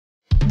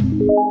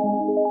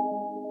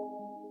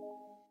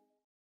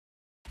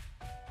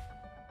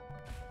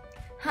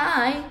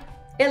Hi,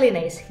 Elena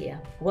is here.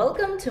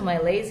 Welcome to my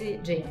lazy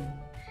gym.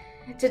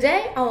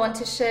 Today I want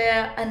to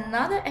share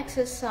another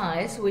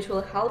exercise which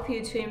will help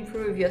you to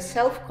improve your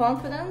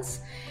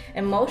self-confidence,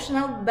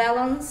 emotional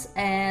balance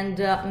and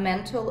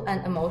mental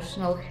and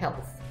emotional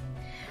health.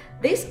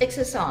 This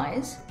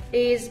exercise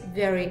is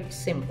very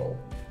simple,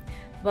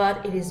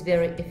 but it is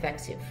very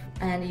effective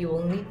and you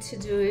will need to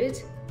do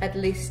it at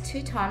least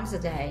 2 times a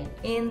day,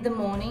 in the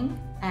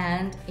morning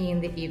and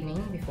in the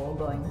evening before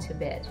going to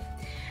bed.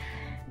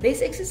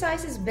 This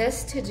exercise is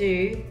best to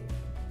do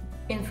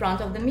in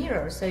front of the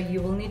mirror, so you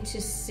will need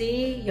to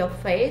see your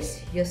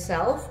face,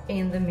 yourself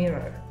in the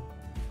mirror.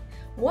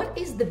 What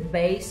is the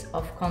base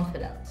of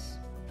confidence?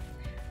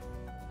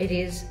 It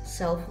is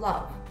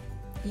self-love.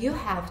 You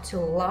have to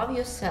love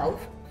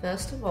yourself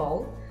first of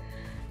all,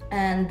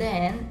 and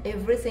then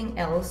everything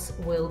else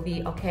will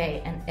be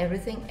okay and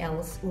everything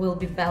else will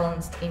be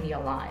balanced in your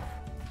life.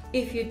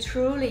 If you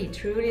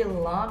truly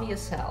love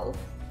yourself,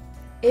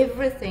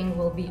 everything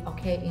will be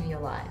okay in your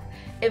life.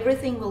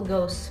 Everything will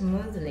go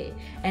smoothly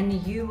and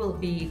you will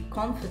be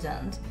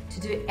confident to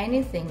do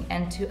anything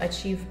and to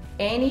achieve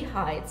any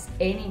heights,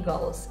 any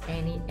goals,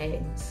 any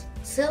aims.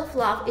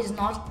 Self-love is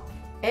not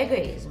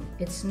egoism.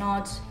 It's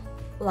not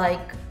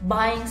like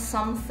buying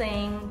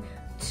something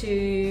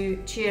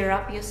to cheer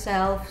up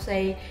yourself,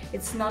 say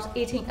it's not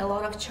eating a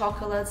lot of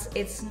chocolates,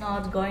 it's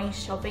not going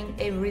shopping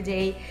every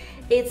day,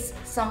 it's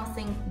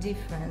something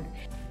different.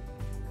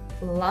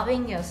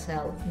 Loving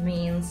yourself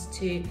means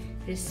to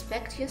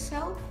respect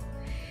yourself,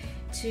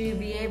 to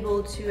be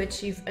able to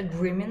achieve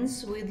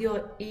agreements with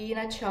your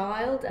inner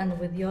child and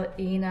with your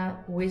inner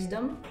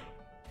wisdom,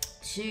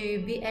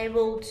 to be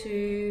able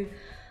to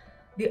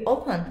be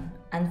open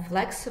and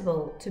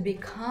flexible, to be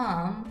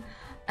calm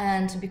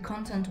and to be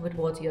content with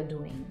what you're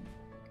doing.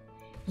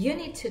 You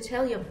need to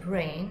tell your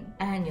brain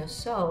and your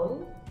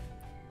soul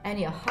and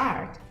your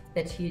heart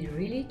that you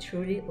really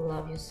truly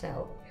love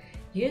yourself.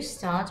 You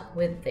start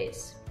with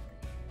this.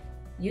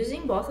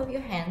 Using both of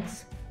your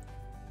hands,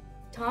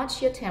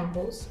 touch your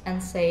temples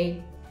and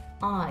say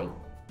I.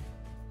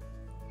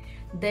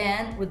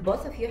 Then with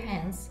both of your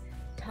hands,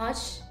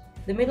 touch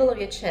the middle of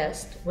your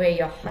chest where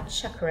your heart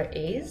chakra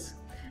is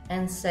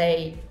and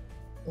say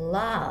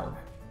love.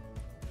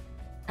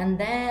 And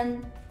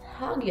then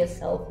hug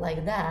yourself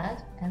like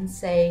that and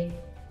say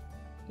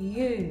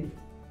you.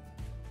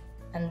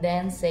 And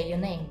then say your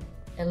name,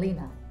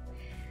 Elena.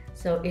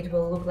 So it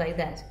will look like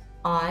that.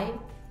 I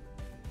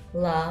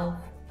love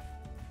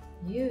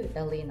you,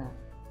 Elena.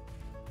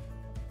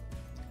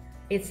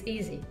 It's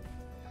easy.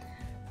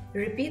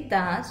 Repeat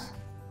that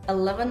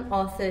 11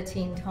 or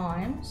 13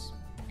 times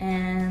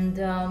and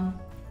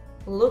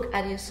look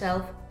at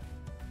yourself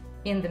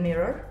in the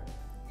mirror.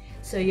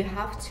 So you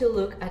have to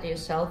look at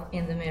yourself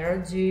in the mirror,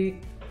 do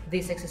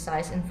this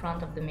exercise in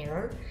front of the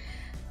mirror.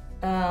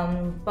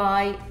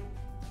 By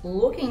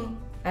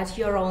looking at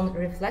your own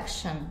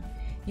reflection,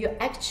 you're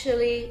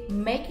actually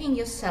making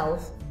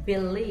yourself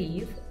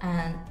believe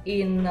and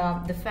in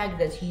the fact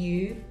that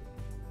you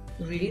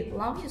really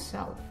love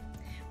yourself.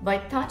 By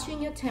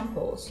touching your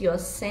temples, you're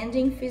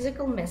sending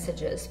physical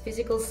messages,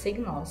 physical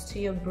signals to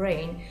your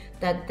brain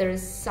that there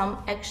is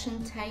some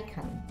action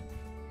taken.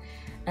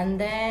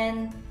 And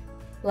then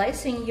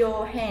placing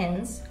your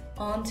hands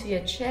onto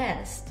your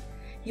chest,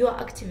 you are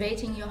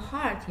activating your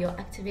heart, you're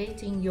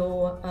activating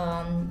your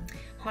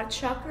heart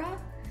chakra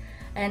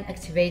and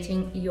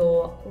activating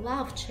your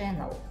love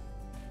channel.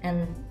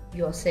 And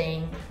you're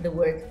saying the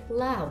word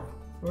love,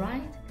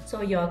 right?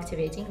 So you're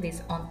activating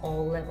this on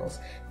all levels: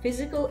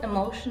 physical,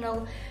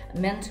 emotional,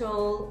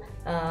 mental,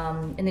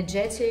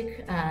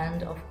 energetic,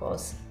 and of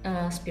course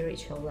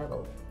spiritual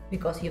level,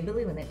 because you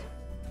believe in it.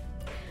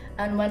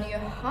 And when you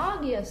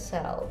hug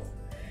yourself,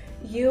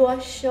 you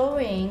are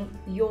showing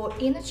your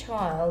inner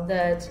child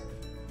that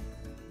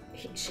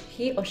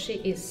he or she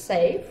is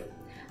safe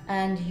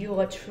and you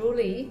are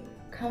truly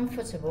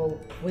comfortable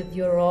with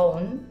your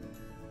own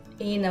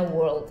inner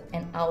world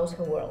and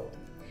outer world,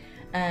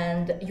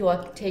 and you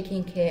are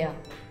taking care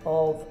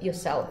of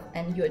yourself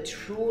and you are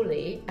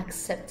truly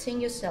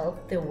accepting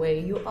yourself the way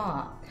you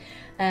are.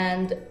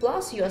 And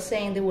plus you are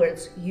saying the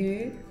words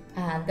you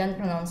and then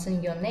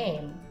pronouncing your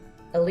name,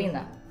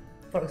 Elena,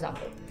 for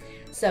example.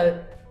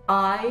 So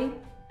I,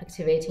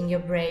 activating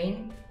your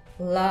brain,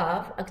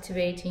 love,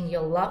 activating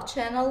your love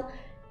channel,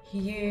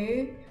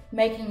 you,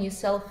 making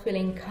yourself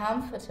feeling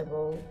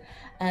comfortable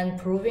and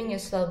proving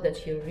yourself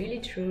that you really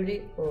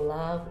truly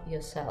love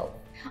yourself.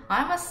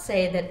 I must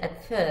say that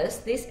at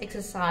first this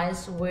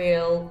exercise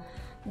will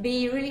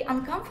be really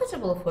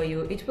uncomfortable for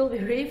you. It will be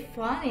really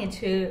funny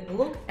to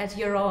look at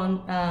your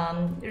own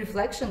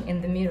reflection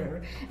in the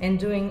mirror and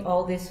doing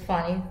all these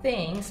funny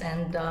things.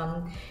 And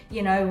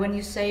you know, when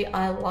you say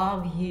I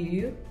love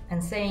you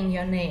and saying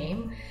your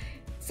name,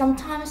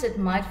 sometimes it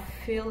might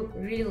feel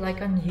really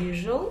like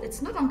unusual.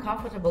 It's not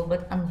uncomfortable,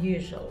 but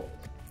unusual.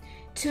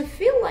 To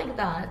feel like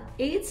that,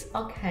 it's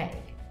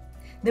okay.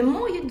 The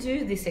more you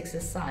do this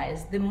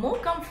exercise, the more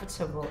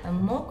comfortable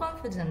and more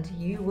confident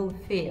you will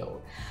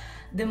feel.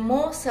 the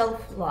more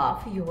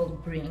self-love you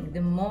will bring,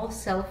 the more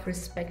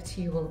self-respect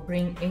you will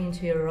bring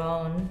into your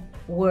own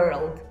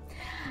world.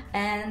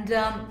 And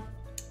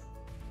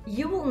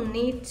you will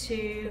need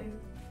to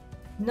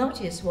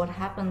notice what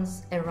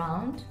happens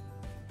around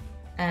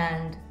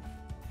and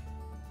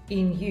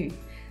in you,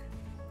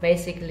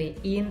 basically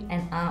in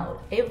and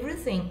out.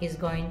 Everything is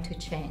going to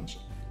change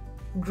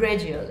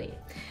gradually.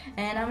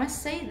 And I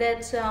must say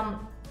that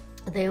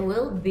there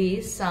will be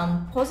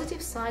some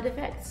positive side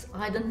effects.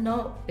 I don't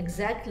know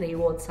exactly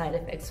what side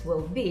effects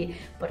will be,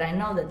 but I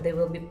know that they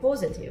will be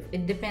positive.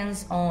 It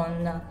depends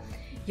on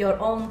your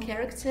own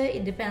character,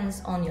 it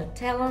depends on your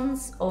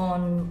talents,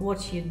 on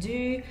what you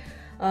do,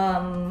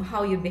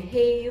 how you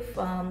behave.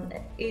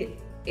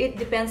 It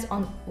depends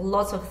on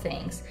lots of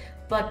things,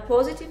 but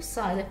positive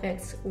side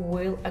effects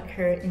will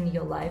occur in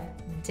your life,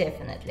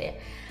 definitely.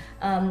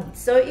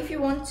 So if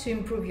you want to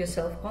improve your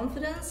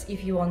self-confidence,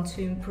 if you want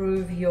to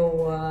improve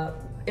your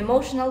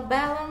emotional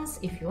balance,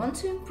 if you want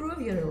to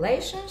improve your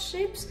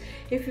relationships,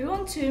 if you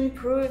want to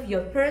improve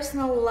your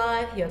personal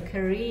life, your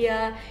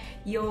career,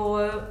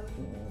 your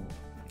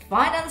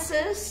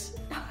finances,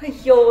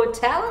 your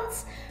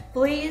talents,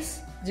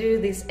 please do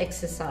this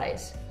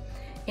exercise.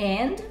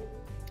 And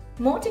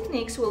more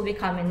techniques will be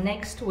coming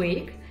next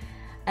week.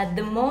 At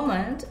the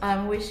moment,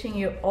 I'm wishing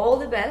you all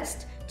the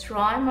best.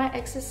 Try my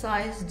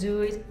exercise,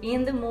 do it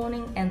in the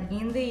morning and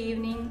in the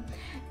evening,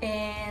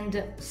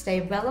 and stay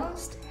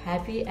balanced,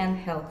 happy and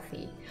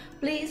healthy.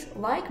 Please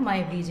like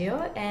my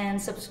video and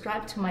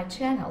subscribe to my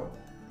channel.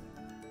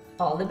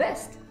 All the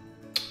best.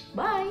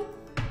 Bye.